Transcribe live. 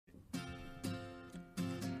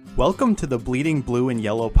Welcome to the Bleeding Blue and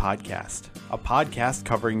Yellow podcast, a podcast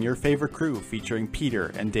covering your favorite crew featuring Peter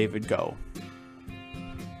and David Go.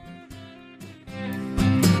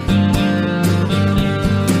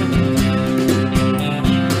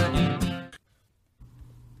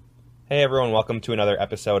 Hey everyone, welcome to another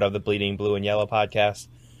episode of the Bleeding Blue and Yellow podcast.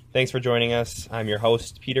 Thanks for joining us. I'm your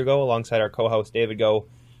host, Peter Go, alongside our co-host, David Go.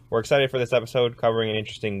 We're excited for this episode, covering an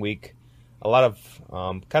interesting week. A lot of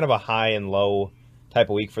kind of a high and low type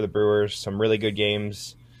of week for the Brewers. Some really good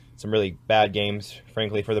games, some really bad games,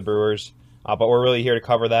 frankly, for the Brewers. But we're really here to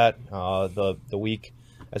cover that, the week,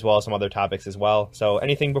 as well as some other topics as well. So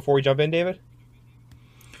anything before we jump in, David?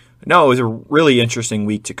 No, it was a really interesting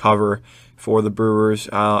week to cover for the Brewers.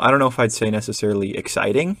 I don't know if I'd say necessarily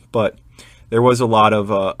exciting, but there was a lot of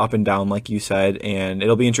up and down, like you said, and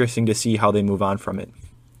it'll be interesting to see how they move on from it.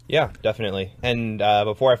 Yeah, definitely. And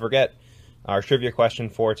before I forget, our trivia question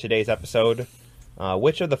for today's episode: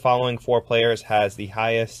 which of the following four players has the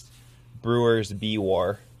highest Brewers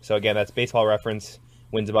B-WAR? So again, that's Baseball Reference,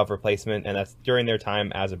 wins above replacement, and that's during their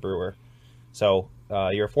time as a Brewer. So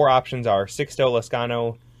your four options are Sixto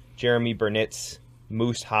Lezcano, Jeremy Burnitz,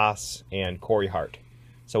 Moose Haas, and Corey Hart.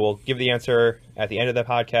 So we'll give the answer at the end of the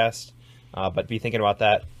podcast, but be thinking about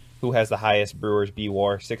that. Who has the highest Brewers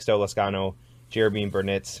B-WAR? Sixto Lezcano, Jeremy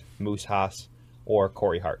Burnitz, Moose Haas, or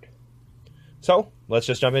Corey Hart? So let's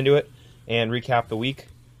just jump into it and recap the week.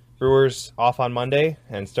 Brewers off on Monday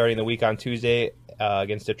and starting the week on Tuesday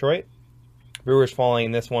against Detroit. Brewers falling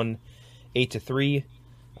in this one 8-3.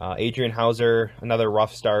 Adrian Hauser, another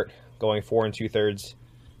rough start, going 4 2/3,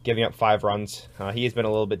 giving up 5 runs. He has been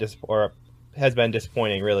a little bit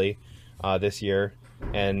disappointing really this year,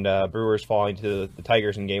 and Brewers falling to the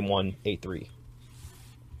Tigers in Game 1, 8-3.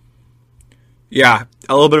 Yeah,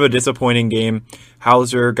 a little bit of a disappointing game.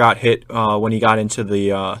 Hauser got hit when he got into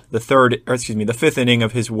the fifth inning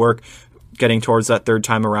of his work, getting towards that third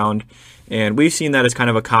time around. And we've seen that as kind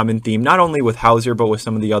of a common theme, not only with Hauser, but with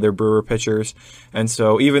some of the other Brewer pitchers. And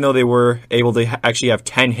so even though they were able to actually have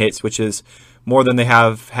 10 hits, which is more than they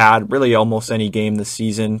have had really almost any game this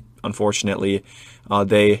season, unfortunately,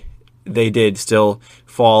 they did still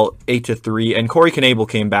fall 8-3. And Corey Knebel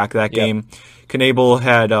came back that game. Knebel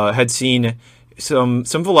had seen some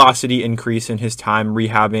velocity increase in his time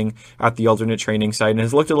rehabbing at the alternate training site and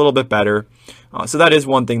has looked a little bit better. So that is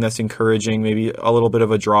one thing that's encouraging, maybe a little bit of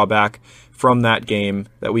a drawback from that game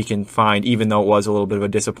that we can find, even though it was a little bit of a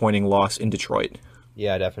disappointing loss in Detroit.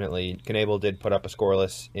 Yeah, definitely. Knebel did put up a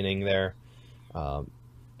scoreless inning there. But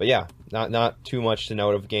yeah, not too much to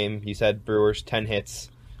note of the game. You said Brewers 10 hits,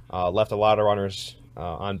 left a lot of runners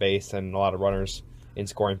on base and a lot of runners in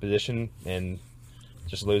scoring position, and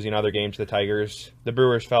just losing another game to the Tigers. The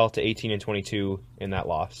Brewers fell to 18-22 in that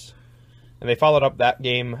loss. And they followed up that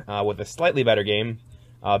game with a slightly better game,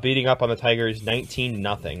 beating up on the Tigers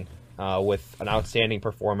 19-0 with an outstanding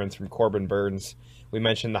performance from Corbin Burnes. We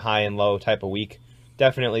mentioned the high and low type of week.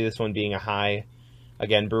 Definitely this one being a high.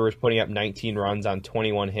 Again, Brewers putting up 19 runs on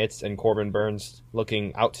 21 hits, and Corbin Burnes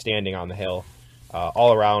looking outstanding on the hill.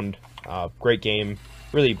 All around, great game.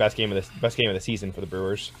 Really best game of the season for the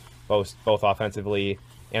Brewers. Both offensively,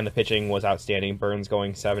 and the pitching was outstanding. Burnes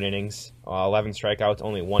going 7 innings, 11 strikeouts,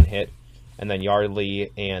 only 1 hit, and then Yardley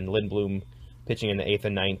and Lindblom pitching in the 8th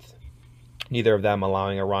and 9th. Neither of them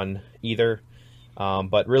allowing a run either.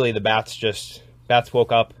 But really, the bats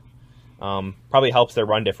woke up. Probably helps their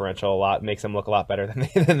run differential a lot, makes them look a lot better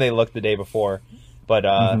than they looked the day before. But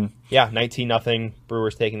yeah, 19-0.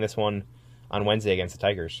 Brewers taking this one on Wednesday against the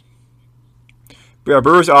Tigers.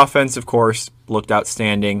 Brewers' offense, of course, looked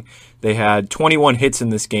outstanding. They had 21 hits in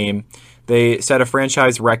this game. They set a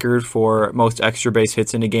franchise record for most extra base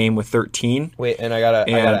hits in a game with 13. Wait, and I gotta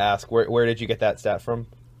ask, where did you get that stat from?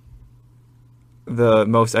 The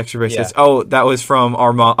most extra base hits. Oh, that was from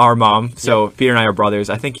our mom. So yep. Peter and I are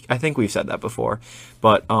brothers. I think we've said that before,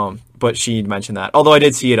 but she mentioned that. Although I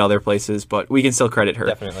did see it other places, but we can still credit her.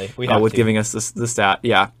 Definitely, with giving us the stat.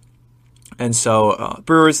 Yeah. And so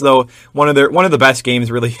Brewers, though, one of the best games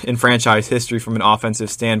really in franchise history from an offensive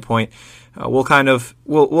standpoint. We'll kind of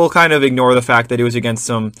ignore the fact that it was against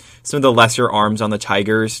some of the lesser arms on the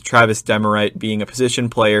Tigers. Travis Demerite being a position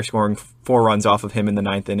player, scoring 4 runs off of him in the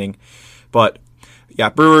 9th inning. But yeah,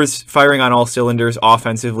 Brewers firing on all cylinders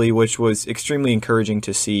offensively, which was extremely encouraging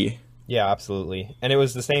to see. Yeah, absolutely. And it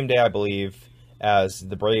was the same day, I believe, as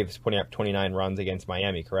the Braves putting up 29 runs against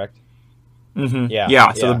Miami, correct? Mm-hmm.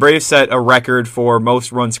 Yeah. So the Braves set a record for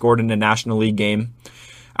most runs scored in a National League game.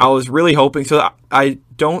 I was really hoping, so I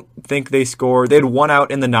don't think they scored. They had 1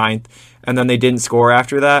 out in the 9th, and then they didn't score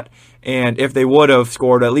after that. And if they would have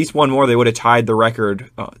scored at least one more, they would have tied the record.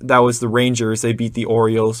 That was the Rangers. They beat the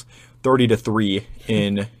Orioles 30-3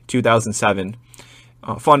 in 2007.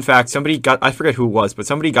 Fun fact, I forget who it was, but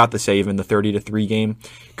somebody got the save in the 30-3 game,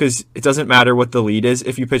 because it doesn't matter what the lead is.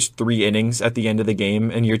 If you pitch 3 innings at the end of the game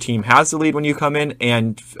and your team has the lead when you come in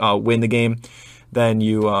and win the game, then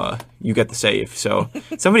you get the save. So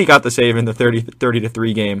somebody got the save in the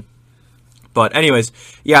 30-3 game. But anyways,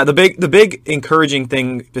 yeah, the big encouraging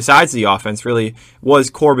thing besides the offense really was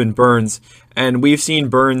Corbin Burnes, and we've seen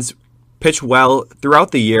Burnes pitch well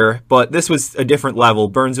throughout the year, but this was a different level.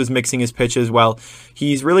 Burnes was mixing his pitches well.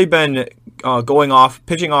 He's really been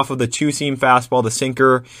pitching off of the two-seam fastball, the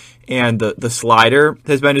sinker, and the slider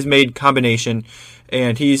has been his main combination,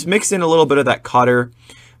 and he's mixed in a little bit of that cutter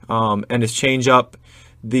and his changeup.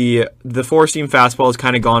 The four-seam fastball has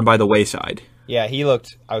kind of gone by the wayside. Yeah, he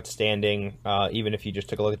looked outstanding, even if you just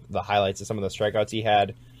took a look at the highlights of some of the strikeouts he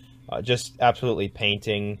had. Just absolutely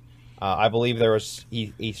painting. I believe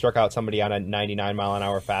he struck out somebody on a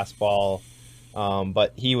 99-mile-an-hour fastball,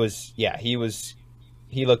 but he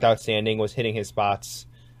looked outstanding, was hitting his spots,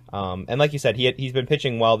 and like you said, he's been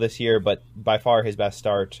pitching well this year, but by far his best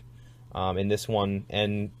start in this one,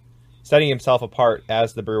 and setting himself apart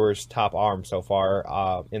as the Brewers' top arm so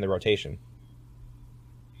far in the rotation.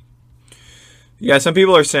 Yeah, some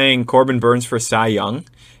people are saying Corbin Burnes for Cy Young.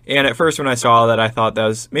 And at first when I saw that, I thought that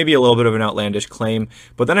was maybe a little bit of an outlandish claim.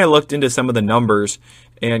 But then I looked into some of the numbers,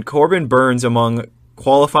 and Corbin Burnes among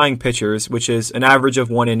qualifying pitchers, which is an average of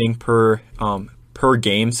 1 inning per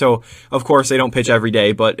game. So, of course, they don't pitch every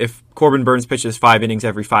day. But if Corbin Burnes pitches 5 innings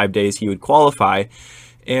every 5 days, he would qualify.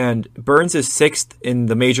 And Burnes is 6th in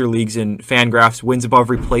the major leagues in Fangraphs wins above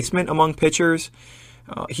replacement among pitchers.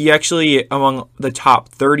 He actually, among the top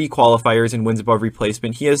 30 qualifiers in wins above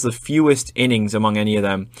replacement, he has the fewest innings among any of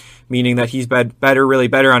them, meaning that he's really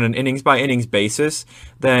better on an innings-by-innings basis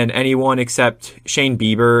than anyone except Shane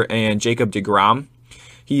Bieber and Jacob deGrom.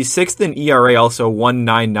 He's 6th in ERA, also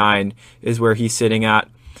 1.99 is where he's sitting at.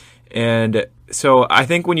 And so I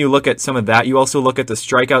think when you look at some of that, you also look at the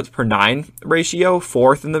strikeouts per 9 ratio,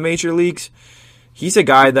 4th in the major leagues. He's a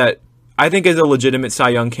guy that I think is a legitimate Cy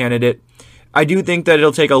Young candidate. I do think that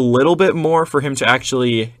it'll take a little bit more for him to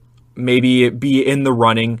actually maybe be in the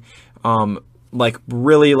running,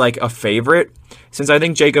 really like a favorite. Since I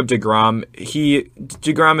think Jacob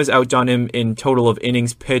deGrom has outdone him in total of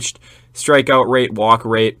innings pitched, strikeout rate, walk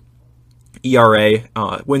rate, ERA,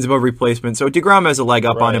 wins above replacement. So deGrom has a leg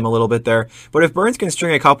up on him a little bit there. But if Burnes can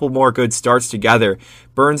string a couple more good starts together,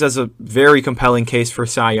 Burnes has a very compelling case for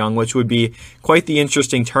Cy Young, which would be quite the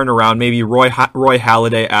interesting turnaround. Maybe Roy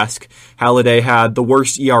Halladay-esque. Halladay had the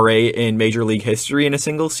worst ERA in Major League history in a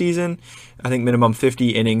single season. I think minimum 50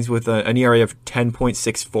 innings with an ERA of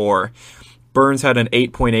 10.64. Burnes had an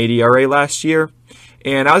 8.8 ERA last year.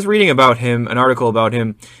 And I was reading about him, an article about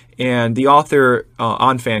him, and the author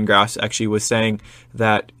on Fangraphs actually was saying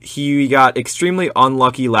that he got extremely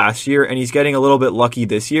unlucky last year, and he's getting a little bit lucky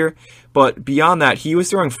this year. But beyond that, he was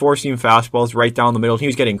throwing four-seam fastballs right down the middle, and he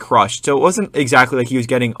was getting crushed. So it wasn't exactly like he was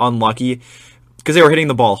getting unlucky because they were hitting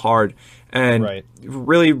the ball hard and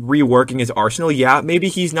really reworking his arsenal. Yeah, maybe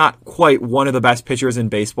he's not quite one of the best pitchers in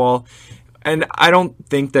baseball. And I don't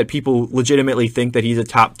think that people legitimately think that he's a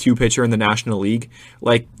top 2 pitcher in the National League,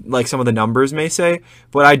 like some of the numbers may say.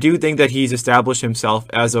 But I do think that he's established himself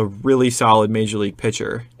as a really solid Major League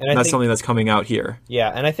pitcher. And that's something that's coming out here. Yeah,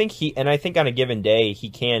 and I think on a given day he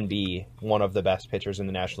can be one of the best pitchers in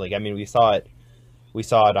the National League. I mean, we saw it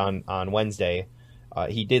on Wednesday.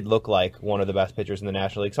 He did look like one of the best pitchers in the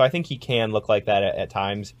National League. So I think he can look like that at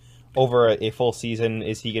times. Over a full season,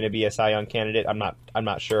 is he going to be a Cy Young candidate? I'm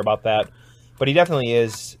not sure about that. But he definitely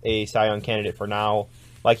is a Cy Young candidate for now.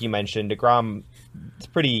 Like you mentioned, deGrom, it's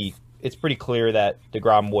pretty clear that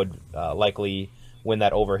deGrom would likely win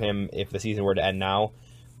that over him if the season were to end now.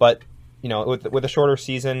 But, with a shorter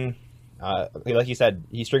season, like you said,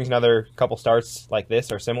 he strings another couple starts like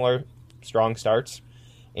this or similar strong starts,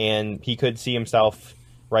 and he could see himself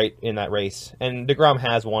right in that race. And deGrom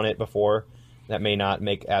has won it before. That may not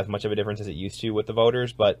make as much of a difference as it used to with the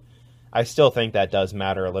voters, but I still think that does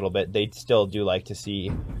matter a little bit. They still do like to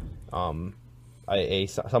see someone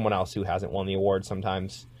else who hasn't won the award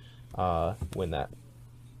sometimes win that.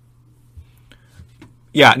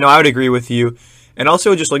 Yeah, no, I would agree with you. And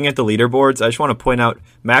also, just looking at the leaderboards, I just want to point out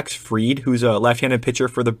Max Fried, who's a left-handed pitcher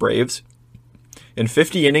for the Braves. In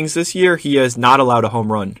 50 innings this year, he has not allowed a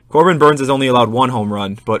home run. Corbin Burnes has only allowed 1 home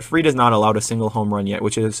run, but Fried has not allowed a single home run yet,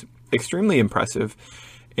 which is extremely impressive.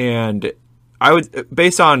 And I would,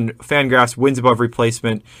 based on Fangraphs wins above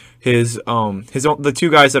replacement, the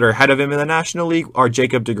two guys that are ahead of him in the National League are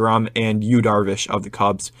Jacob deGrom and Yu Darvish of the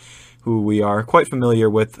Cubs, who we are quite familiar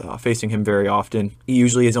with, facing him very often. He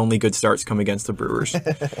usually his only good starts come against the Brewers.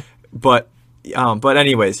 But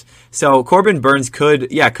anyways, so Corbin Burnes could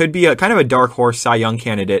be a kind of a dark horse Cy Young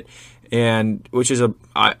candidate, and which is a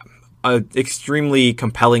extremely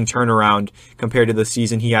compelling turnaround compared to the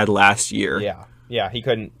season he had last year. Yeah, he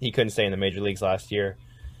couldn't stay in the major leagues last year,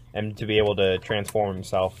 and to be able to transform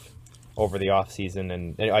himself over the off season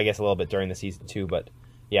and I guess a little bit during the season too. But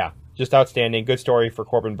yeah, just outstanding. Good story for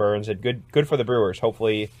Corbin Burnes, and good for the Brewers.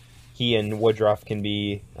 Hopefully, he and Woodruff can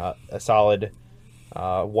be a solid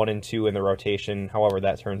 1 and 2 in the rotation, however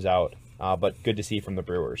that turns out. But good to see from the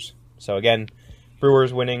Brewers. So again,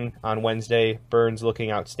 Brewers winning on Wednesday. Burnes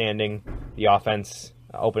looking outstanding. The offense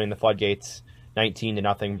opening the floodgates,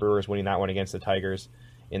 19-0. Brewers winning that one against the Tigers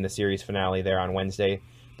in the series finale there on Wednesday.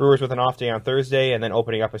 Brewers with an off day on Thursday, and then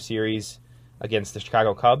opening up a series against the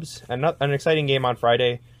Chicago Cubs. An exciting game on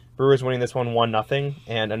Friday. Brewers winning this one 1-0,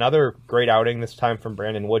 and another great outing, this time from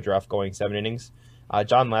Brandon Woodruff, going 7 innings.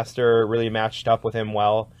 John Lester really matched up with him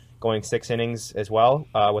well, going 6 innings as well,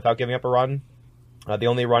 without giving up a run. The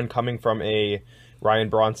only run coming from a Ryan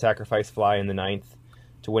Braun sacrifice fly in the 9th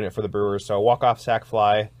to win it for the Brewers. So a walk-off sac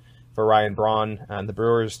fly for Ryan Braun, and the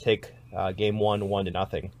Brewers take game 1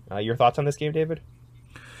 1-0. Your thoughts on this game, David?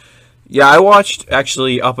 Yeah, I watched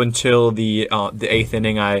actually up until the 8th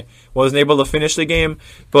inning. I wasn't able to finish the game,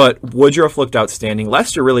 but Woodruff looked outstanding.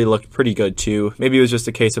 Lester really looked pretty good too. Maybe it was just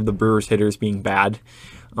a case of the Brewers hitters being bad.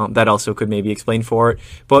 That also could maybe explain for it.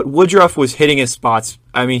 But Woodruff was hitting his spots.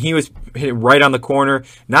 I mean, he was hitting right on the corner.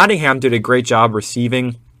 Nottingham did a great job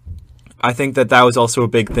receiving. I think that was also a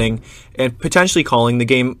big thing. And potentially calling the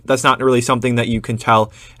game, that's not really something that you can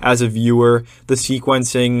tell as a viewer. The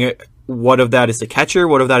sequencing, what of that is the catcher,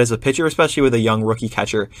 what of that is the pitcher, especially with a young rookie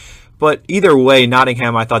catcher. But either way,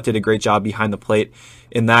 Nottingham, I thought, did a great job behind the plate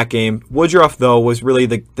in that game. Woodruff, though, was really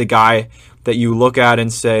the guy that you look at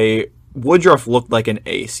and say, Woodruff looked like an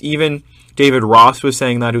ace. Even David Ross was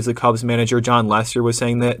saying that, who's the Cubs manager. John Lester was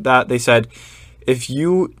saying that. They said, if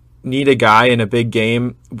you need a guy in a big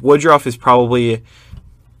game, Woodruff is probably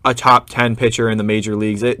a top 10 pitcher in the major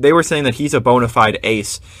leagues. They were saying that he's a bona fide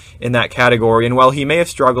ace in that category. And while he may have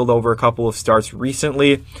struggled over a couple of starts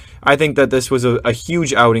recently, I think that this was a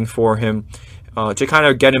huge outing for him to kind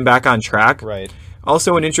of get him back on track. Right.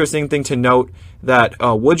 Also, an interesting thing to note that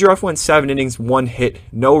Woodruff went 7 innings, 1 hit,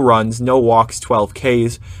 no runs, no walks, 12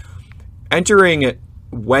 Ks. Entering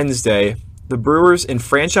Wednesday, the Brewers in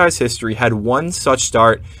franchise history had one such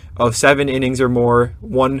start of 7 innings or more,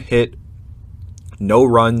 1 hit, no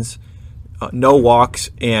runs, no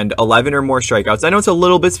walks, and 11 or more strikeouts. I know it's a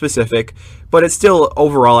little bit specific, but it's still,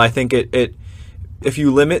 overall, I think it if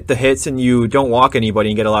you limit the hits and you don't walk anybody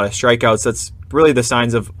and get a lot of strikeouts, that's really the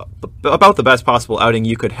signs of about the best possible outing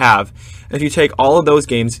you could have. And if you take all of those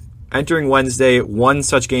games, entering Wednesday, one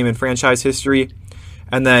such game in franchise history,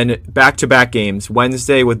 and then back-to-back games,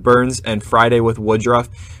 Wednesday with Burnes and Friday with Woodruff,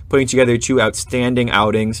 putting together 2 outstanding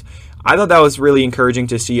outings. I thought that was really encouraging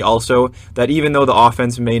to see also, that even though the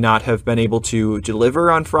offense may not have been able to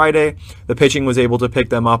deliver on Friday, the pitching was able to pick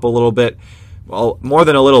them up a little bit. Well, more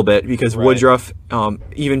than a little bit, because right. Woodruff,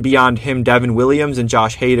 even beyond him, Devin Williams and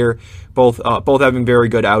Josh Hader, both having very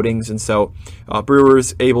good outings, and so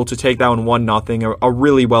Brewers able to take that one 1-0, a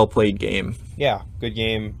really well played game. Yeah, good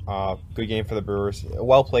game for the Brewers. A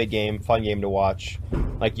well played game, fun game to watch.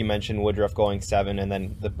 Like you mentioned, Woodruff going 7, and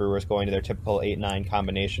then the Brewers going to their typical 8-9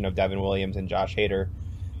 combination of Devin Williams and Josh Hader.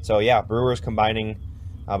 So yeah, Brewers combining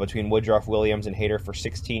between Woodruff, Williams, and Hader for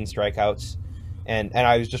 16 strikeouts. And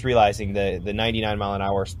I was just realizing the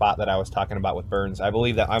 99-mile-an-hour spot that I was talking about with Burnes. I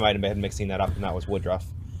believe that I might have been mixing that up, and that was Woodruff.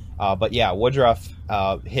 But yeah, Woodruff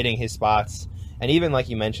hitting his spots, and even like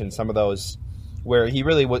you mentioned, some of those where he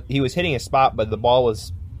was hitting his spot, but the ball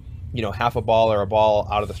was, half a ball or a ball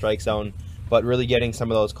out of the strike zone. But really getting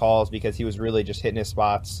some of those calls because he was really just hitting his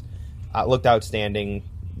spots. Looked outstanding.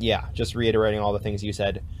 Yeah, just reiterating all the things you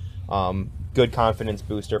said. Good confidence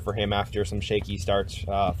booster for him after some shaky starts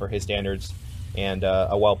for his standards. And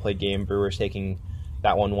a well-played game. Brewers taking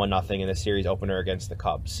that one 1-0 in the series opener against the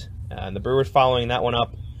Cubs. And the Brewers following that one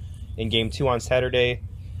up in Game 2 on Saturday.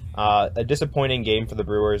 A disappointing game for the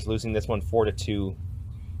Brewers, losing this one 4-2.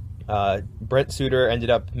 Brent Suter ended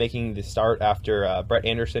up making the start after Brett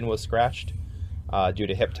Anderson was scratched due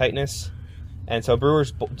to hip tightness. And so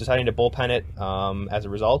Brewers deciding to bullpen it as a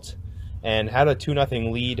result, and had a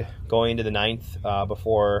 2-0 lead going into the 9th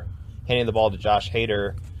before handing the ball to Josh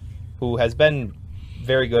Hader, who has been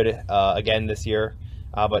very good again this year.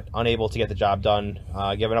 but unable to get the job done,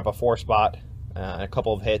 giving up a 4 spot, a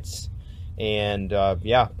couple of hits, and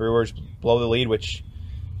Brewers blow the lead, which,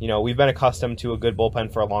 we've been accustomed to a good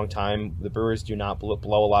bullpen for a long time. The Brewers do not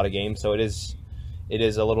blow a lot of games, so it is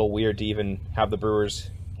a little weird to even have the Brewers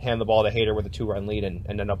hand the ball to Hader with a 2-run lead and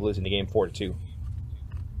end up losing the game 4-2.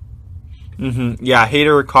 Mm-hmm. Yeah,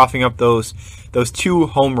 Hader coughing up those 2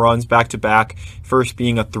 home runs back to back, first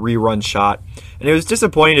being a 3-run shot. And it was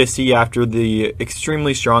disappointing to see after the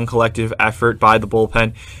extremely strong collective effort by the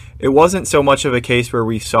bullpen. It wasn't so much of a case where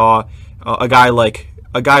we saw a guy like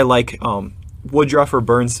Woodruff or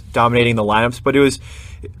Burns dominating the lineups, but it was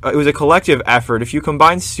a collective effort. If you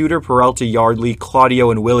combine Suter, Peralta, Yardley, Claudio,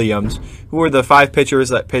 and Williams, who were the 5 pitchers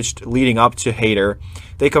that pitched leading up to Hader,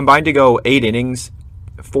 they combined to go 8 innings,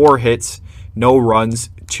 4 hits, no runs,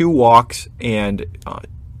 2 walks, and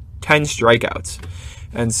 10 strikeouts.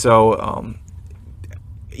 And so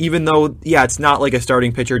even though, it's not like a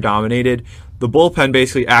starting pitcher dominated, the bullpen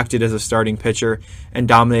basically acted as a starting pitcher and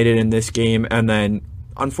dominated in this game. And then,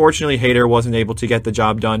 unfortunately, Hader wasn't able to get the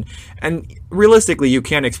job done. And realistically, you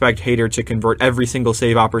can't expect Hader to convert every single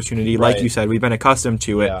save opportunity. Right. Like you said, we've been accustomed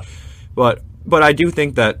to it. Yeah. But I do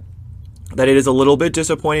think that it is a little bit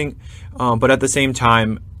disappointing. But at the same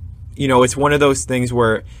time, it's one of those things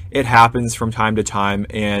where it happens from time to time,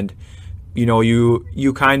 and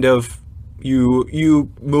you kind of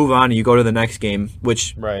you move on and you go to the next game,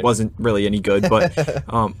 which wasn't really any good. But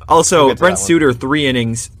also, Brent Suter, 3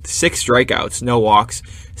 innings, 6 strikeouts, no walks.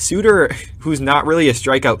 Suter, who's not really a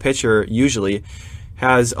strikeout pitcher usually,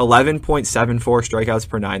 has 11.74 strikeouts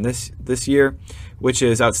per 9 this year, which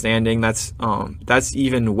is outstanding. That's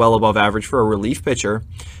even well above average for a relief pitcher.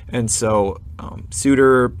 And so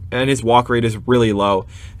Suter, and his walk rate is really low,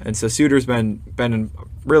 and so Suter's been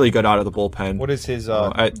really good out of the bullpen. What is his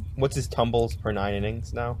what's his tumbles per 9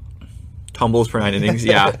 innings now? Tumbles per 9 innings,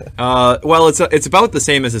 yeah. Well, it's about the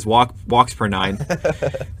same as his walks per 9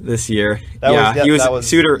 this year.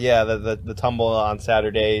 Suter. Yeah, the tumble on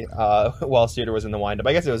Saturday while Suter was in the windup.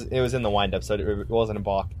 I guess it was in the windup, so it wasn't a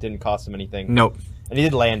balk. Didn't cost him anything. Nope. And he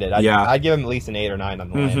did land it. I'd give him at least an 8 or 9 on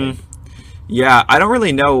the landing. Yeah, I don't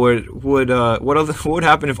really know what would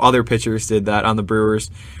happen if other pitchers did that on the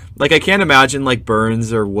Brewers. Like, I can't imagine like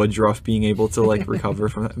Burns or Woodruff being able to like recover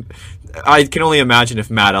from that. I can only imagine if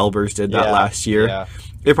Matt Albers did that last year. Yeah.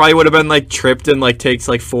 It probably would have been like tripped and like takes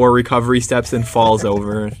like 4 recovery steps and falls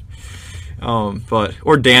over.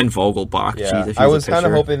 Or Dan Vogelbach. Yeah, Jeez, if he's I was kind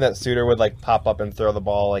of hoping that Suter would like pop up and throw the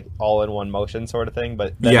ball like all in one motion sort of thing,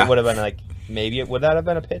 but then it would have been like would that have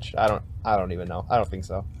been a pitch? I don't even know. I don't think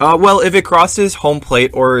so. Well, if it crosses home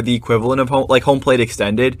plate or the equivalent of home plate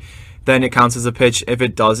extended, then it counts as a pitch. If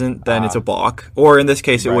it doesn't, then it's a balk. Or in this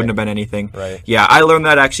case, it wouldn't have been anything. Right. Yeah, I learned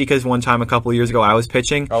that actually because one time a couple of years ago I was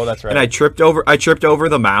pitching. Oh, that's right. And I tripped over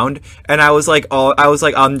the mound, and I was like,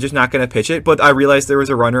 I'm just not going to pitch it. But I realized there was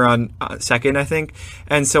a runner on second, I think,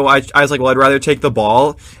 and so I was like, well, I'd rather take the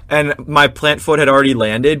ball. And my plant foot had already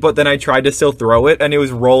landed, but then I tried to still throw it, and it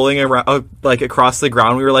was rolling around like across the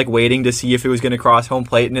ground. We were like waiting to see if it was going to cross home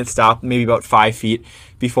plate, and it stopped maybe about 5 feet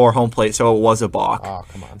before home plate, so it was a balk. Oh,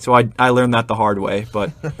 come on. So I learned that the hard way,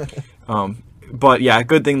 but yeah,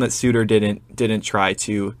 good thing that Suter didn't try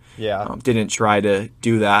to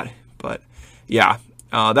do that. But yeah,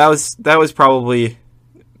 that was probably,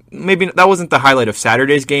 maybe that wasn't the highlight of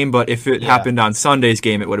Saturday's game, but if it happened on Sunday's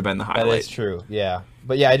game, it would have been the highlight. That is true. Yeah,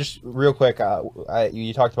 but yeah, just real quick,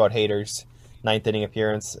 you talked about Hader's 9th inning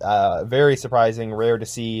appearance. Very surprising, rare to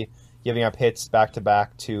see, giving up hits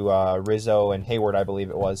back-to-back to Rizzo and Hayward, I believe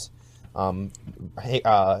it was.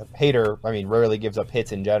 Hader, rarely gives up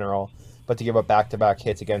hits in general, but to give up back-to-back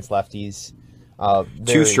hits against lefties.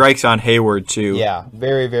 2 strikes on Hayward, too. Yeah,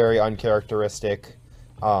 very, very uncharacteristic.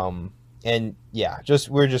 And, yeah,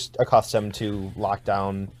 we're just accustomed to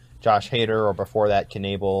lockdown Josh Hader, or before that,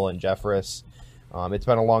 Knebel and Jeffress. It's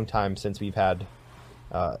been a long time since we've had...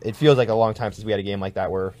 it feels like a long time since we had a game like that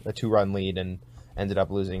where a 2-run lead and ended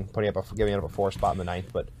up losing, giving up a 4 spot in the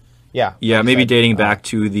 9th, but yeah. Yeah, maybe dating back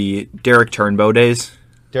to the Derek Turnbow days.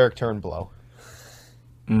 Derek Turnbow.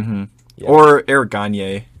 Mm-hmm. Yeah. Or Eric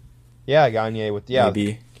Gagne. Yeah, Gagne with,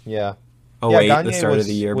 maybe. Yeah. The start of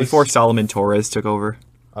the year, before Solomon Torres took over.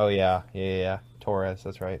 Oh, yeah. Torres,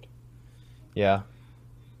 that's right. Yeah.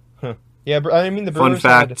 Huh. Yeah, the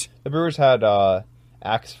Brewers had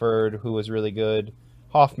Axford, who was really good,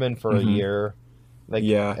 Hoffman for a year.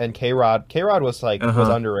 And K-Rod was was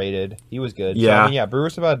underrated. He was good. Yeah. So,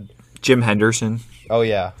 Brewers have had Jim Henderson. Oh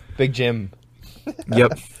yeah, Big Jim.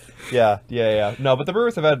 Yep. Yeah. No, but the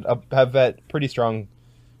Brewers have had pretty strong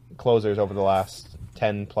closers over the last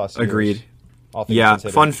 10 plus years. Agreed. Yeah.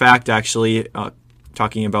 Fun fact, actually,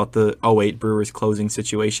 talking about the '08 Brewers closing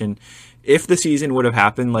situation. If the season would have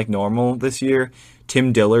happened like normal this year,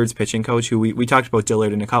 Tim Dillard's pitching coach, who we talked about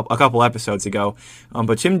Dillard in a couple episodes ago,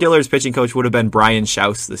 but Tim Dillard's pitching coach would have been Brian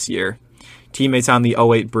Schaus this year. Teammates on the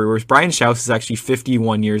 '08 Brewers. Brian Schaus is actually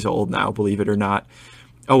 51 years old now, believe it or not.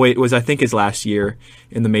 '08 was, I think, his last year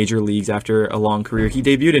in the major leagues after a long career. He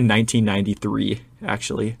debuted in 1993,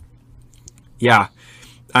 actually. Yeah,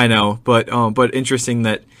 I know, but interesting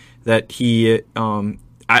that he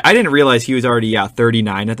I didn't realize he was already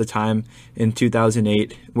 39 at the time in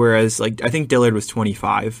 2008, whereas like I think Dillard was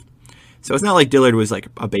 25. So it's not like Dillard was like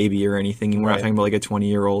a baby or anything. We're not talking about like a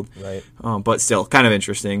 20-year-old. Right. But still, kind of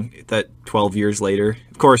interesting that 12 years later,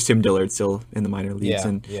 of course, Tim Dillard's still in the minor leagues.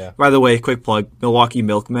 By the way, quick plug: Milwaukee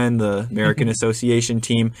Milkmen, the American Association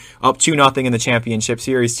team, up 2-0 in the championship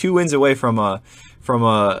series, 2 wins away from a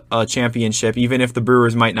championship. Even if the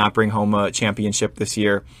Brewers might not bring home a championship this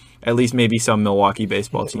year, at least maybe some Milwaukee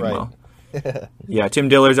baseball team will. Yeah, Tim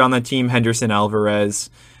Dillard's on the team. Henderson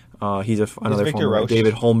Alvarez, he's another former.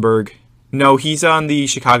 David Holmberg. No, he's on the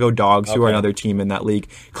Chicago Dogs, who are another team in that league.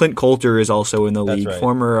 Clint Coulter is also in the league,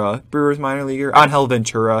 former Brewers minor leaguer. Angel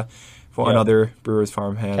Ventura, for another Brewers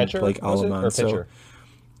farmhand. Catcher, Blake Alleman. pitcher?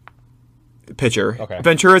 Pitcher. Okay.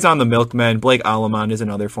 Ventura's on the Milkmen. Blake Alleman is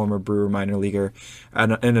another former Brewer minor leaguer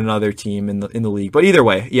and another team in the league. But either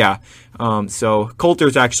way, yeah. So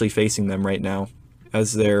Coulter's actually facing them right now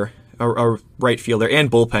as their a right fielder and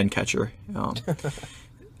bullpen catcher.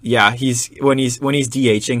 Yeah, when he's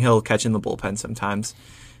DHing, he'll catch in the bullpen sometimes.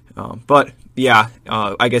 But yeah,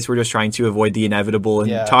 I guess we're just trying to avoid the inevitable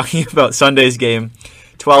and talking about Sunday's game.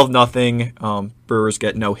 12-0. Brewers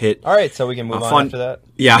get no hit. All right, so we can move on after that.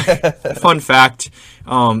 Yeah. Fun fact: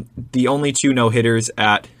 the only 2 no hitters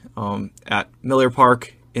at Miller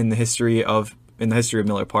Park in the history of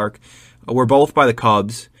Miller Park were both by the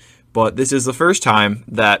Cubs. But this is the first time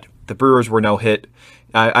that the Brewers were no hit.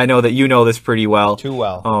 I know that you know this pretty well. Too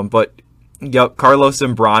well. But yep, Carlos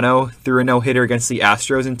Zambrano threw a no-hitter against the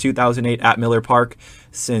Astros in 2008 at Miller Park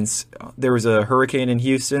since there was a hurricane in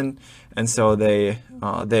Houston, and so they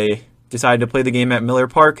decided to play the game at Miller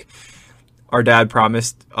Park. Our dad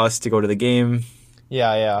promised us to go to the game.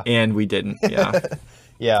 Yeah. And we didn't. Yeah.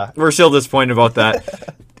 Yeah. We're still disappointed about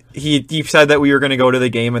that. He said that we were going to go to the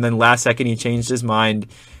game, and then last second he changed his mind.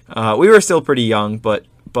 We were still pretty young, but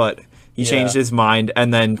he changed his mind,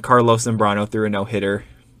 and then Carlos Zambrano threw a no-hitter.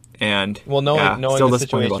 And knowing the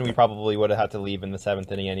situation, we probably would have had to leave in the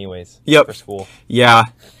 7th inning anyways. For school. Yeah.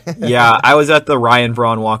 I was at the Ryan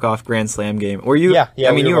Braun walk-off Grand Slam game. Were you? Yeah.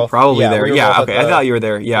 I mean, you were probably there. Yeah. Okay. I thought you were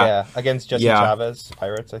there. Yeah. Against Jesse Chavez,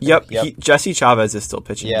 Pirates. I think. Yep. Jesse Chavez is still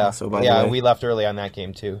pitching. Yeah. Also, by the way. We left early on that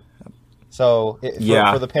game too. So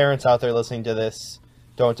for the parents out there listening to this,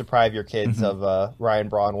 don't deprive your kids of Ryan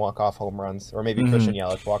Braun walk-off home runs, or maybe Christian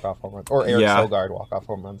Yelich walk-off home runs, or Eric Sogard walk-off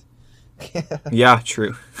home runs. Yeah,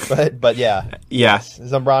 true. But yes,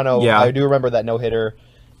 Zambrano. Yeah. I do remember that no-hitter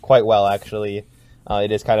quite well, actually.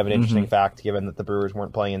 It is kind of an interesting fact, given that the Brewers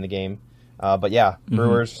weren't playing in the game. But yeah,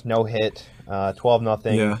 Brewers no hit,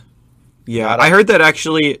 12-0. Yeah. I heard that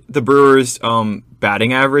actually the Brewers'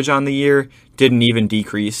 batting average on the year didn't even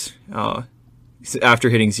decrease after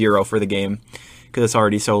hitting 0 for the game because it's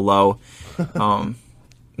already so low.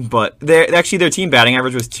 But their team batting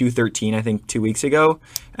average was .213, I think, 2 weeks ago.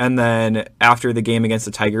 And then after the game against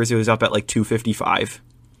the Tigers, it was up at like .255.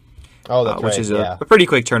 Oh, that's which is a pretty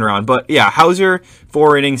quick turnaround. But yeah, Hauser,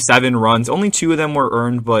 4 innings, 7 runs. Only 2 of them were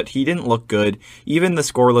earned, but he didn't look good. Even the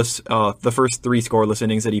the first 3 scoreless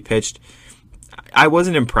innings that he pitched, I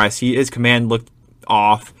wasn't impressed. His command looked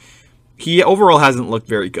off. He overall hasn't looked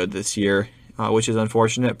very good this year. Which is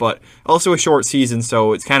unfortunate, but also a short season,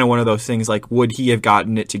 so it's kind of one of those things like, would he have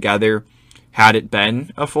gotten it together had it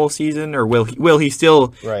been a full season, or will he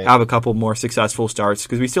still have a couple more successful starts,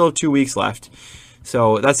 because we still have 2 weeks left.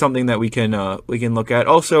 So that's something that we can look at.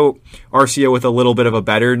 Also, Arcia with a little bit of a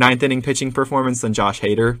better 9th inning pitching performance than Josh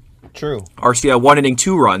Hader. True. Arcia 1 inning,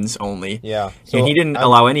 2 runs only. Yeah, and he didn't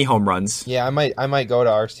allow any home runs. Yeah, I might go to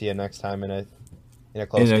Arcia next time in a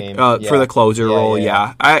close game for the closer role.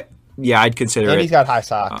 Yeah. I'd consider it. And he's got high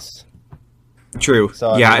socks. True.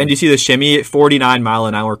 So, and you see the shimmy,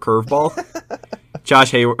 49-mile-an-hour curveball.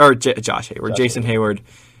 Jason Hayward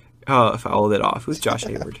fouled it off. Who's Josh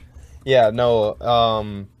Hayward? Yeah,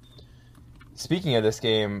 no. Speaking of this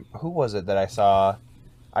game, who was it that I saw?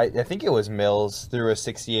 I think it was Mills threw a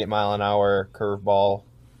 68-mile-an-hour curveball.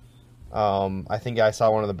 I think I saw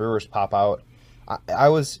one of the Brewers pop out. I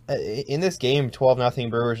was in this game, 12-0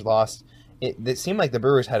 Brewers lost. It seemed like the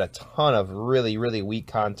Brewers had a ton of really, really weak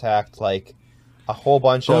contact, like a whole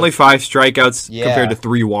bunch of only 5 strikeouts Yeah. compared to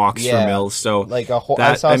 3 walks Yeah. for Mills. So like a whole.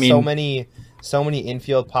 that- I saw I mean- so many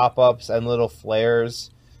infield pop ups and little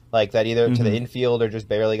flares like that either to the infield or just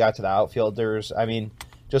barely got to the outfielders. I mean,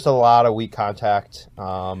 just a lot of weak contact.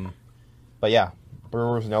 But yeah,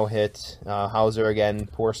 Brewers no hit. Hauser again,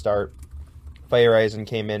 poor start. Feyereisen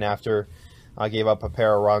came in after gave up a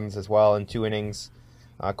pair of runs as well in 2 innings.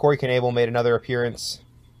 Corey Knebel made another appearance,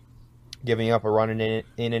 giving up a run in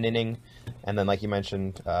an inning, and then like you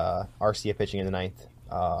mentioned, Arcia pitching in the 9th.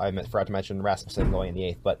 I forgot to mention Rasmussen going in the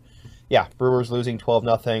 8th, but yeah, Brewers losing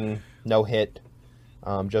 12-0, no hit,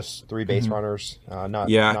 just 3 base runners. Not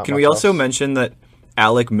Can much we also else. mention that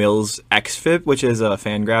Alec Mills' XFIP, which is a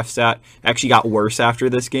Fangraph stat, actually got worse after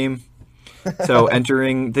this game? So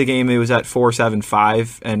entering the game, it was at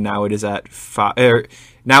 4.75, and now it is at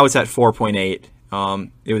now it's at 4.8.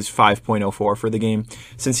 It was 5.04 for the game,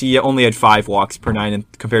 since he only had 5 walks per 9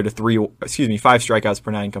 and compared to 5 strikeouts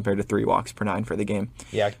per 9 compared to 3 walks per 9 for the game.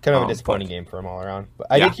 Yeah, kind of a disappointing game for him all around. But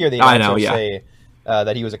I Yeah, did hear the I know, announcer yeah. say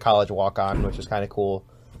that he was a college walk-on, which was kind of cool.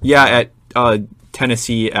 Yeah, at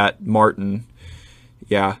Tennessee at Martin.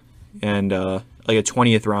 Yeah, and like a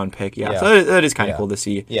 20th round pick. Yeah, Yeah. so that is kind of Yeah. cool to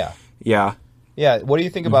see. Yeah. Yeah. Yeah, what do you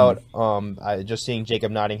think about just seeing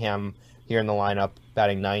Jacob Nottingham here in the lineup,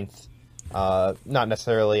 batting 9th? Not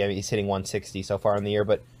necessarily, I mean, he's hitting 160 so far in the year,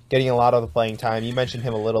 but getting a lot of the playing time. You mentioned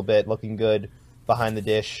him a little bit, looking good behind the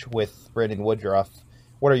dish with Brandon Woodruff.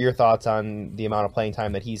 What are your thoughts on the amount of playing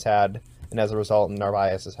time that he's had, and as a result,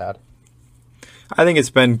 Narvaez has had? I think it's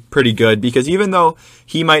been pretty good because even though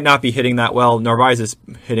he might not be hitting that well, Narvaez is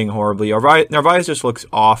hitting horribly. Narvaez just looks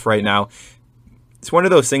off right now. It's one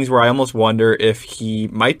of those things where I almost wonder if he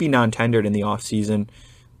might be non-tendered in the offseason.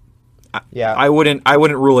 Yeah, I wouldn't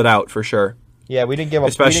rule it out for sure. yeah, we didn't give up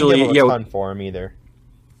Especially, a ton for him either.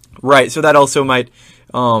 Right, so that also might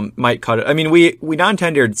cut it. I mean, we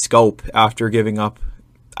non-tendered Scope after giving up,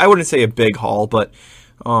 I wouldn't say a big haul, but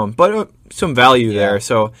some value there.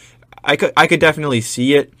 So I could definitely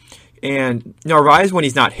see it. And Narvaez, when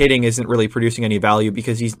he's not hitting, isn't really producing any value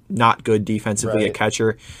because he's not good defensively Right. at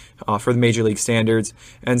catcher for the major league standards.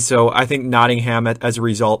 And so I think Nottingham, as a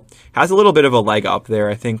result, has a little bit of a leg up there.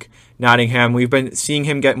 I think Nottingham, we've been seeing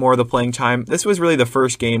him get more of the playing time. This was really the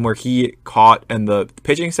first game where he caught and the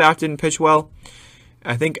pitching staff didn't pitch well.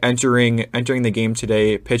 I think entering the game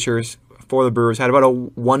today, pitchers for the Brewers had about a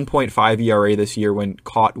 1.5 ERA this year when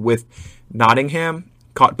caught by Nottingham,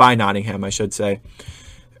 I should say.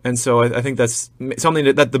 And so I think that's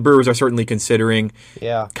something that the Brewers are certainly considering.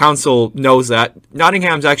 Yeah. Council knows that.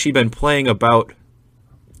 Nottingham's actually been playing about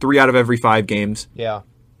 3 out of every 5 games. Yeah.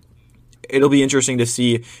 It'll be interesting to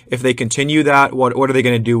see if they continue that. What are they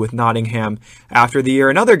going to do with Nottingham after the year?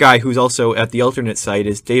 Another guy who's also at the alternate site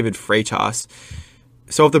is David Freitas.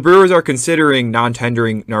 So if the Brewers are considering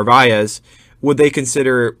non-tendering Narvaez, would they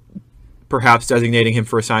consider perhaps designating him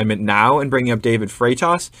for assignment now and bringing up David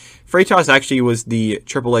Freitas? Freitas actually was the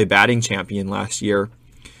AAA batting champion last year.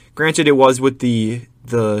 Granted, it was with the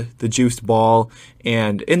juiced ball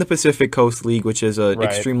and in the Pacific Coast League, which is an Right.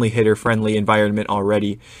 extremely hitter-friendly environment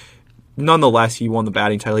already. Nonetheless, he won the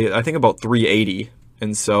batting title, I think about 380.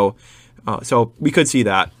 And so we could see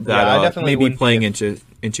that I definitely maybe wouldn't playing be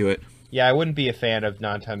into it. Yeah, I wouldn't be a fan of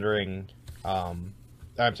non-tendering.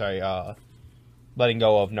 Letting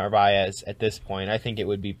go of Narvaez at this point. I think it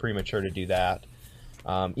would be premature to do that.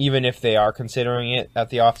 Even if they are considering it at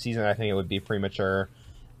the offseason, I think it would be premature.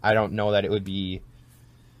 I don't know that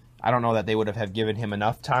they would have given him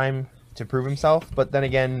enough time to prove himself. But then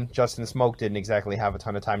again, Justin Smoke didn't exactly have a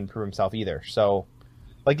ton of time to prove himself either. So,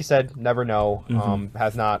 like you said, never know.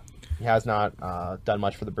 He has not done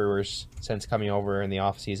much for the Brewers since coming over in the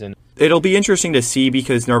offseason. It'll be interesting to see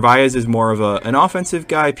because Narvaez is more of an offensive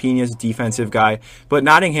guy, Pena's a defensive guy, but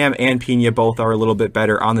Nottingham and Pena both are a little bit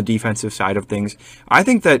better on the defensive side of things. I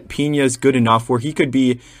think that Pena is good enough where he could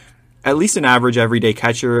be at least an average everyday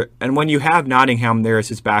catcher, and when you have Nottingham there as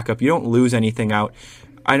his backup, you don't lose anything out.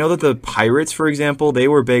 I know that the Pirates, for example, they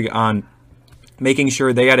were big on making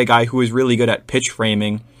sure they had a guy who was really good at pitch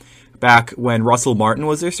framing back when Russell Martin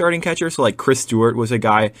was their starting catcher. So like Chris Stewart was a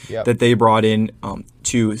guy that they brought in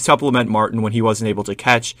to supplement Martin when he wasn't able to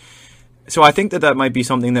catch. So I think that might be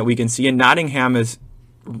something that we can see. And Nottingham has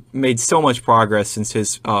made so much progress since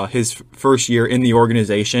his first year in the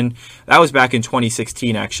organization. That was back in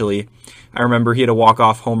 2016, actually. I remember he had a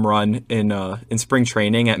walk-off home run in spring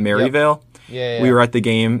training at Maryvale. Yeah. We were at the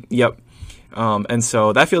game. Yep. And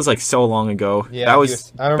so that feels like so long ago. Yeah, that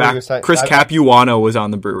was I remember back. Chris Capuano was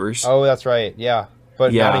on the Brewers. Oh, that's right. Yeah,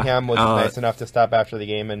 but Yeah, Nottingham was nice enough to stop after the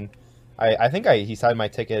game, and I think he signed my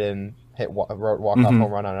ticket, and walk-off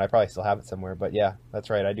home run on it. I probably still have it somewhere, but yeah, that's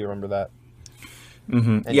right. I do remember that.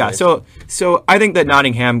 Yeah, so I think that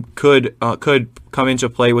Nottingham could come into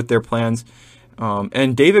play with their plans.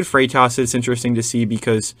 And David Freitas is interesting to see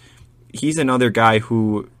because he's another guy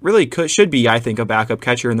who really should be, I think, a backup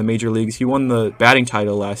catcher in the major leagues. He won the batting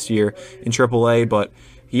title last year in AAA, but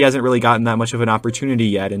he hasn't really gotten that much of an opportunity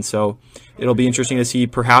yet. And so it'll be interesting to see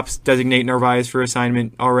perhaps designate Narvaez for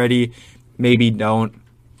assignment already. Maybe don't.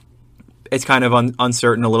 It's kind of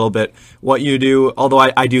uncertain a little bit what you do, although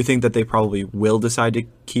I do think that they probably will decide to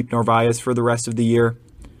keep Narvaez for the rest of the year.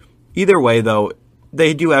 Either way, though,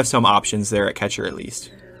 they do have some options there at catcher at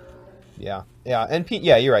least. Yeah, and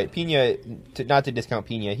you're right. Pena, not to discount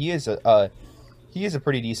Pena, he is a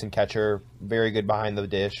pretty decent catcher, very good behind the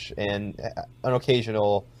dish, and an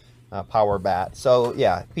occasional power bat. So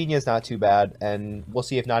yeah, Pena's not too bad, and we'll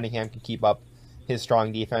see if Nottingham can keep up his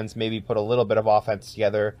strong defense, maybe put a little bit of offense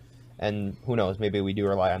together, and who knows, maybe we do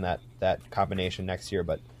rely on that combination next year.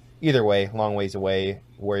 But either way, long ways away.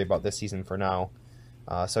 Worry about this season for now.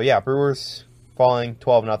 So yeah, Brewers falling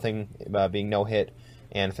 12-0, being no hit.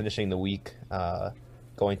 And finishing the week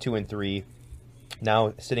going 2-3,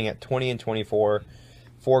 now sitting at 20-24,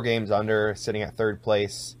 4 games under, sitting at third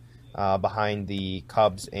place behind the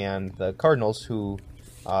Cubs and the Cardinals, who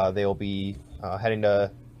they will be heading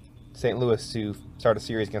to St. Louis to start a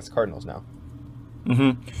series against the Cardinals now.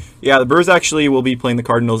 Yeah, the Brewers actually will be playing the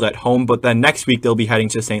Cardinals at home, but then next week they'll be heading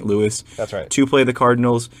to St. Louis. That's right. To play the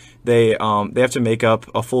Cardinals. They have to make up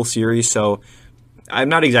a full series, so I'm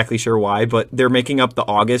not exactly sure why, but they're making up the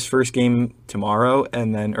August first game tomorrow,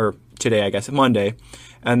 or today, I guess, Monday,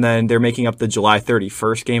 and then they're making up the July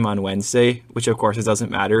 31st game on Wednesday, which of course it doesn't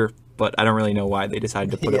matter, but I don't really know why they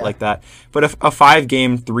decided to put it like that. But a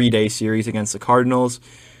 5-game, 3-day series against the Cardinals,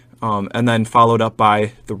 and then followed up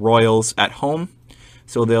by the Royals at home.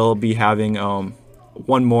 So they'll be having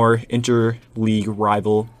one more interleague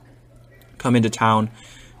rival come into town.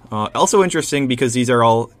 Also interesting because these are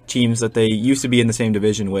all teams that they used to be in the same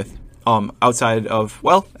division with, outside of,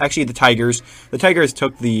 well, actually the Tigers. The Tigers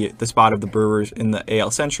took the spot of the Brewers in the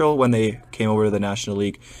AL Central when they came over to the National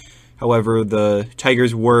League. However, the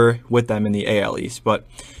Tigers were with them in the AL East. But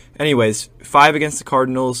anyways, 5 against the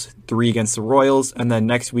Cardinals, 3 against the Royals, and then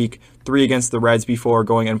next week 3 against the Reds before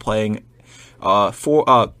going and playing before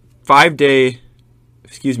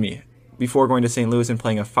going to St. Louis and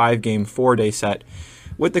playing a 5-game, 4-day set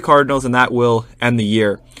with the Cardinals, and that will end the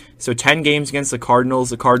year. So 10 games against the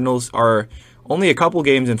Cardinals. The Cardinals are only a couple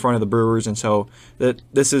games in front of the Brewers, and so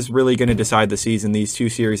this is really going to decide the season, these 2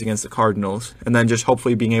 series against the Cardinals, and then just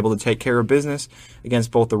hopefully being able to take care of business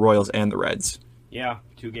against both the Royals and the Reds. Yeah,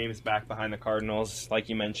 2 games back behind the Cardinals. Like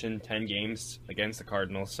you mentioned, 10 games against the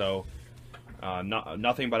Cardinals, so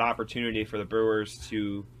nothing but opportunity for the Brewers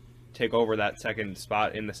to take over that second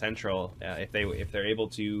spot in the Central if they're able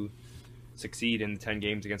to succeed in 10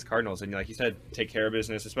 games against Cardinals, and like you said, take care of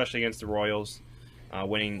business, especially against the Royals,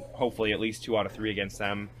 winning hopefully at least 2 out of 3 against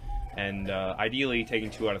them, and ideally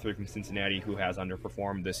taking 2 out of 3 from Cincinnati, who has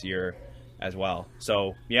underperformed this year as well.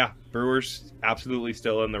 So yeah, Brewers absolutely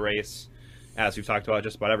still in the race, as we've talked about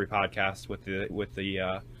just about every podcast with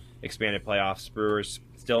the expanded playoffs. Brewers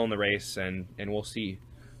still in the race, and we'll see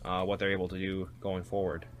what they're able to do going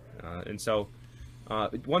forward. And so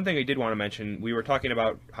one thing I did want to mention, we were talking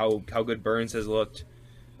about how good Burns has looked,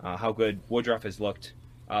 how good Woodruff has looked,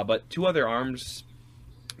 but 2 other arms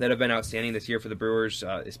that have been outstanding this year for the Brewers,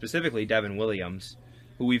 specifically Devin Williams,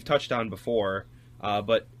 who we've touched on before,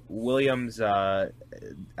 but Williams,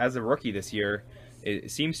 as a rookie this year,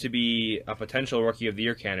 it seems to be a potential Rookie of the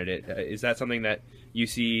Year candidate. Is that something that you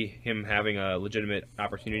see him having a legitimate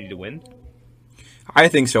opportunity to win? I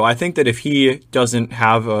think so. I think that if he doesn't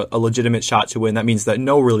have a legitimate shot to win, that means that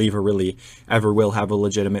no reliever really ever will have a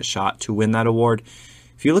legitimate shot to win that award.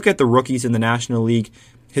 If you look at the rookies in the National League,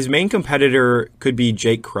 his main competitor could be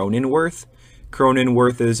Jake Cronenworth.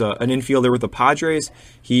 Cronenworth is an infielder with the Padres.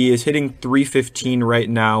 He is hitting .315 right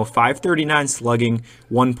now, .539 slugging,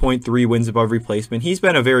 1.3 wins above replacement. He's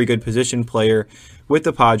been a very good position player with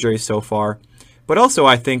the Padres so far. But also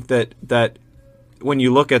I think that when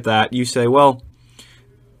you look at that, you say, well,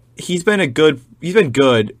 he's been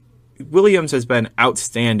good. Williams has been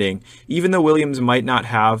outstanding. Even though Williams might not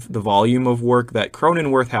have the volume of work that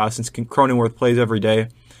Cronenworth has, since Cronenworth plays every day,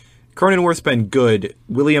 Cronenworth's been good.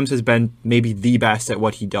 Williams has been maybe the best at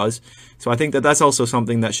what he does. So I think that that's also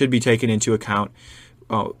something that should be taken into account.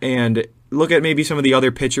 And look at maybe some of the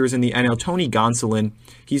other pitchers in the NL. Tony Gonsolin,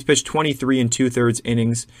 he's pitched 23 2/3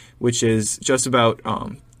 innings, which is just about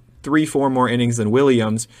 3-4 more innings than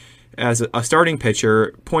Williams. As a starting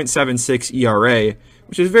pitcher, .76 ERA,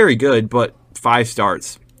 which is very good, but 5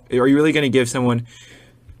 starts. Are you really going to give someone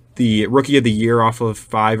the Rookie of the Year off of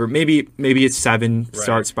 5, or maybe it's 7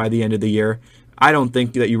 starts by the end of the year? I don't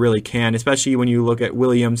think that you really can, especially when you look at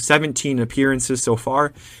Williams' 17 appearances so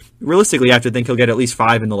far. Realistically, you have to think he'll get at least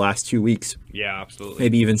 5 in the last 2 weeks. Yeah, absolutely.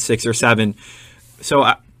 Maybe even 6 or 7.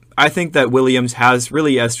 So I think that Williams has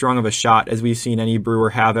really as strong of a shot as we've seen any Brewer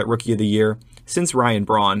have at Rookie of the Year since Ryan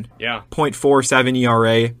Braun. Yeah. 0.47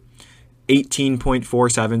 ERA, 18.47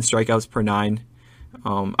 strikeouts per 9.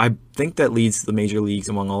 I think that leads the major leagues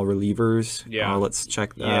among all relievers. Yeah. Let's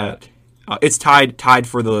check that. It's tied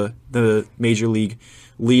for the major league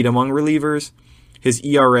lead among relievers. His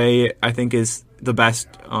ERA, I think, is the best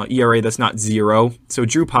ERA that's not 0. So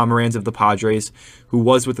Drew Pomeranz of the Padres, who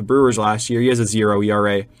was with the Brewers last year, he has a 0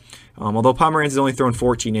 ERA. Although Pomeranz has only thrown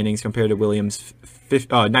 14 innings compared to Williams'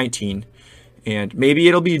 19. And maybe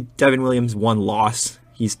it'll be Devin Williams' 1 loss.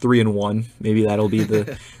 He's 3-1. Maybe that'll be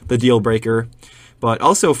the deal breaker. But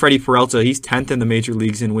also Freddie Peralta, he's 10th in the major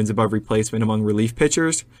leagues in wins above replacement among relief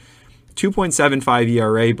pitchers. 2.75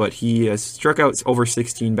 ERA, but he has struck out over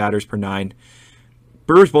 16 batters per 9.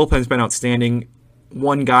 Brewers' bullpen's been outstanding.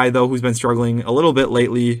 One guy, though, who's been struggling a little bit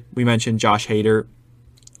lately, we mentioned Josh Hader.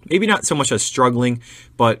 Maybe not so much as struggling,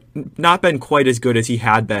 but not been quite as good as he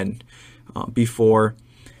had been before.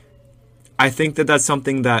 I think that that's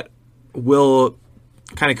something that will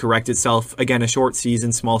kind of correct itself. Again, a short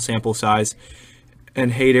season, small sample size.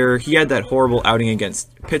 And Hader, he had that horrible outing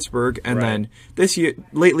against Pittsburgh, and then this year,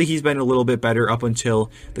 lately he's been a little bit better up until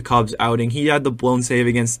the Cubs outing. He had the blown save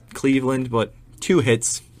against Cleveland, but 2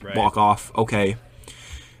 hits, walk off, okay.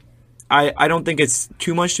 I don't think it's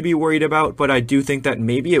too much to be worried about, but I do think that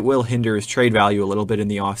maybe it will hinder his trade value a little bit in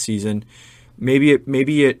the offseason. Maybe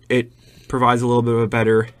it provides a little bit of a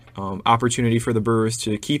better opportunity for the Brewers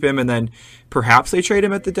to keep him, and then perhaps they trade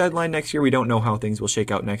him at the deadline next year. We don't know how things will shake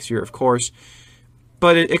out next year, of course.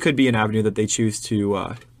 But it could be an avenue that they choose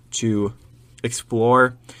to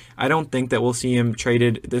explore. I don't think that we'll see him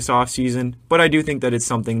traded this offseason, but I do think that it's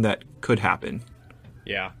something that could happen.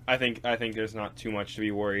 Yeah, I think there's not too much to be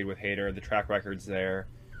worried with Hader. The track record's there.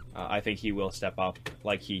 I think he will step up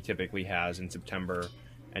like he typically has in September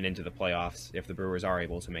and into the playoffs if the Brewers are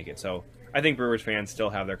able to make it. So I think Brewers fans still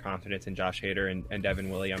have their confidence in Josh Hader, and Devin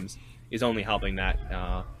Williams is only helping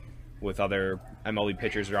that with other MLB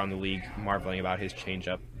pitchers around the league marveling about his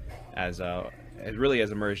changeup as really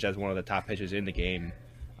has emerged as one of the top pitches in the game.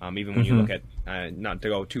 Even when you look at, not to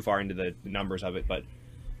go too far into the numbers of it, but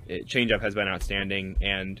changeup has been outstanding,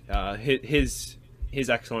 and his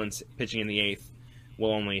excellence pitching in the 8th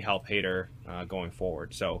will only help Hader going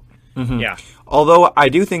forward. So, yeah. Although I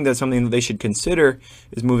do think that something that they should consider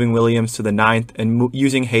is moving Williams to the 9th and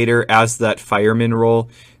using Hader as that fireman role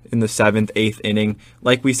in the 7th, 8th inning,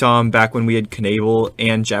 like we saw him back when we had Knebel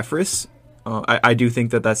and Jeffress. I do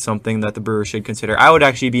think that that's something that the Brewers should consider. I would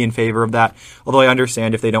actually be in favor of that, although I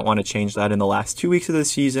understand if they don't want to change that in the last 2 weeks of the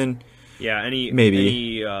season. Yeah,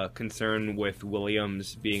 any concern with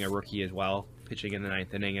Williams being a rookie as well, pitching in the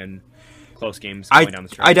 9th inning and close games going down the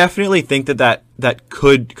stretch? I definitely think that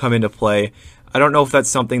could come into play. I don't know if that's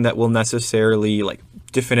something that will necessarily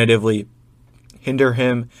definitively hinder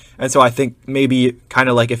him, and so I think maybe kind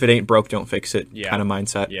of like if it ain't broke, don't fix it kind of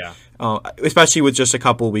mindset. Yeah. Especially with just a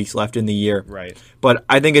couple weeks left in the year. Right. But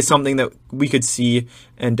I think it's something that we could see,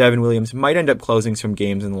 and Devin Williams might end up closing some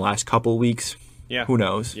games in the last couple weeks. Yeah. Who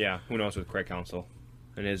knows? Yeah. Who knows with Craig Counsell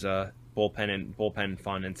and his bullpen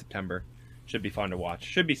fun in September. Should be fun to watch.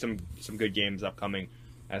 Should be some good games upcoming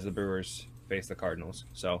as the Brewers face the Cardinals.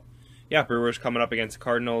 So, yeah, Brewers coming up against the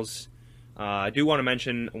Cardinals. I do want to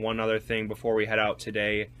mention one other thing before we head out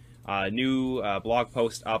today. New blog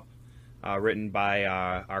post up written by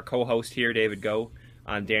our co-host here, David Go,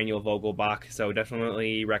 on Daniel Vogelbach. So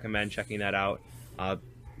definitely recommend checking that out.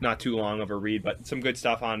 Not too long of a read, but some good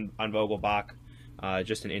stuff on Vogelbach.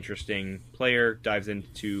 Just an interesting player. Dives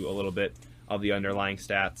into a little bit of the underlying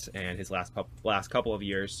stats and his last couple of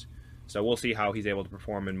years. So we'll see how he's able to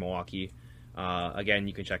perform in Milwaukee. Again,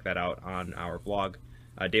 you can check that out on our blog.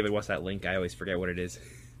 David, what's that link? I always forget what it is.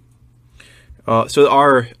 So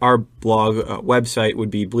our blog website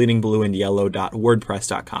would be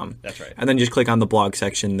bleedingblueandyellow.wordpress.com. That's right. And then just click on the blog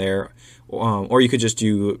section there. Or you could just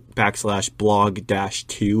do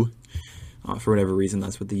 /blog-2. For whatever reason,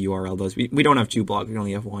 that's what the URL does. We don't have 2 blogs. We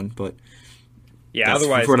only have 1, but yeah,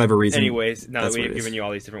 otherwise, for whatever reason. Anyways, now that we've given you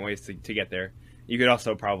all these different ways to get there, you could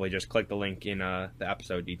also probably just click the link in the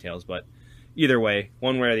episode details. But either way,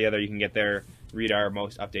 one way or the other, you can get there, read our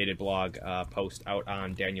most updated blog post out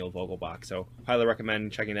on Daniel Vogelbach. So highly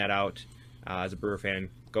recommend checking that out. As a Brewer fan,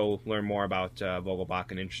 go learn more about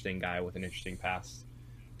Vogelbach, an interesting guy with an interesting past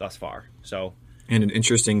thus far. So, and an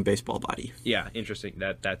interesting baseball body. yeah, interesting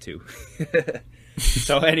that too.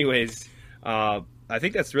 So, anyways, I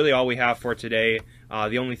think that's really all we have for today.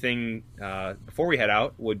 The only thing before we head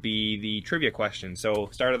out would be the trivia question. So,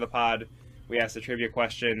 start of the pod, we asked the trivia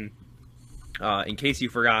question. In case you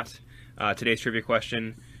forgot, today's trivia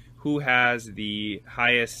question: who has the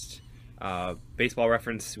highest Baseball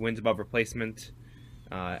Reference wins above replacement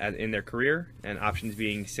in their career? And options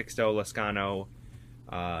being Sixto Lezcano,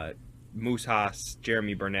 Moose Haas,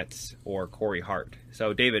 Jeremy Burnitz, or Corey Hart.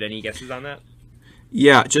 So, David, any guesses on that?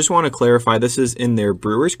 Yeah, just want to clarify, this is in their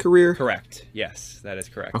Brewers career? Correct. Yes, that is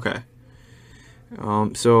correct. Okay.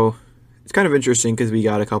 So it's kind of interesting because we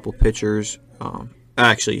got a couple pitchers,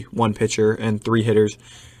 actually one pitcher and 3 hitters.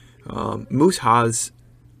 Moose Haas,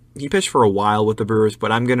 he pitched for a while with the Brewers,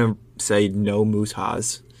 but I'm going to say no Moose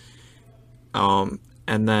Haas. And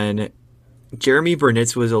then Jeremy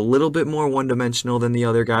Burnitz was a little bit more one-dimensional than the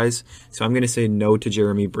other guys, so I'm going to say no to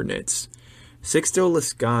Jeremy Burnitz. Sixto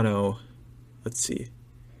Lezcano, let's see.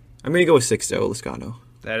 I'm going to go with Sixto Lezcano.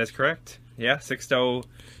 That is correct. Yeah, Sixto,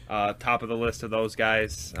 top of the list of those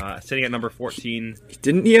guys, sitting at number 14.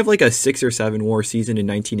 Didn't he have like a 6 or 7 WAR season in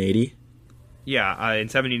 1980? Yeah, in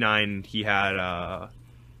 79 he had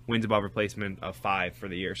wins above replacement of 5 for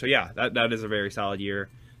the year. So yeah, that is a very solid year.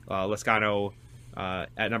 Lezcano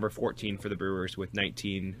at number 14 for the Brewers with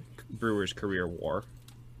 19 Brewers career WAR.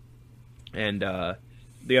 And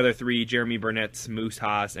the other 3, Jeremy Burnitz, Moose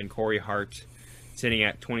Haas, and Corey Hart, sitting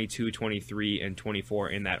at 22, 23, and 24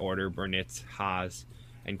 in that order. Burnitz, Haas,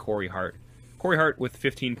 and Corey Hart. Corey Hart with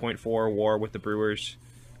 15.4 WAR with the Brewers,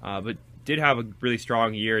 but did have a really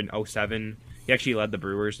strong year in 07. He actually led the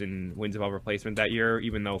Brewers in wins above replacement that year,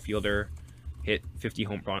 even though Fielder hit 50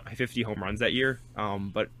 home runs that year.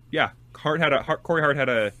 But yeah, Corey Hart had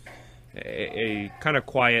a kind of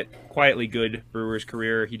quietly good Brewers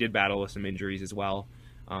career. He did battle with some injuries as well.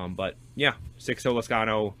 But yeah, Sixto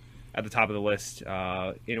Lezcano at the top of the list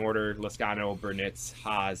in order: Lezcano, Burnitz,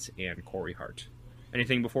 Haas, and Corey Hart.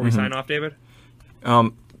 Anything before we sign off, David?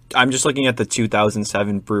 I'm just looking at the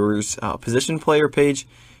 2007 Brewers position player page.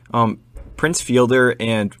 Prince Fielder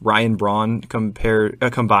and Ryan Braun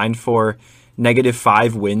combined for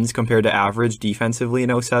 -5 wins compared to average defensively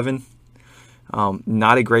in 07.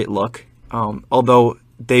 Not a great look. Although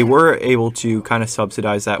they were able to kind of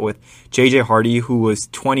subsidize that with J.J. Hardy, who was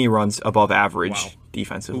 20 runs above average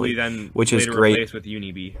defensively, which is great. Replaced with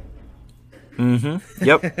Unibi.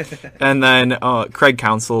 Yep. And then Craig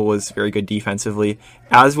Counsell was very good defensively,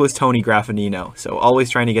 as was Tony Graffinino. So always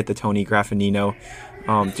trying to get the Tony Graffinino,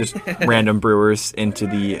 just random Brewers into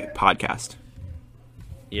the podcast.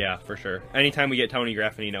 Yeah, for sure. Anytime we get Tony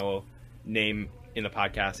Graffinino name in the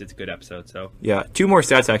podcast, it's a good episode. So yeah, 2 more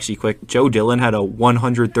stats actually quick. Joe Dillon had a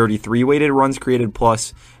 133 weighted runs created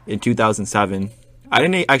plus in 2007. I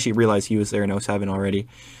didn't actually realize he was there in 07 already,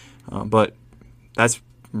 but that's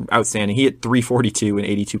outstanding. He hit 342 in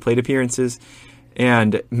 82 plate appearances.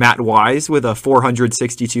 And Matt Wise with a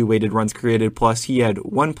 462 weighted runs created plus, he had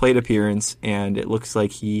 1 plate appearance and it looks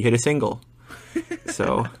like he hit a single.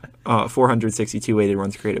 So 462 weighted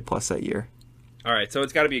runs created plus that year. All right, so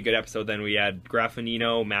it's got to be a good episode then. We had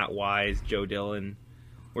Graffinino, Matt Wise, Joe Dillon.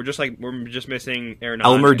 We're just missing Hernan.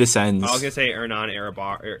 Elmer Descends. I was gonna say Hernan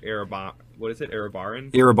Iribarren. What is it?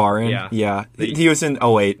 Iribarren? Iribarren. Yeah. He was in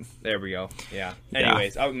 08. There we go. Yeah.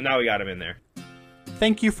 Anyways, now we got him in there.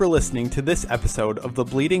 Thank you for listening to this episode of the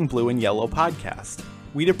Bleeding Blue and Yellow podcast.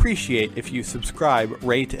 We'd appreciate if you subscribe,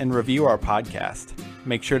 rate, and review our podcast.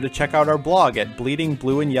 Make sure to check out our blog at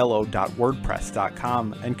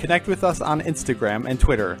bleedingblueandyellow.wordpress.com and connect with us on Instagram and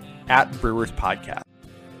Twitter @BrewersPodcast.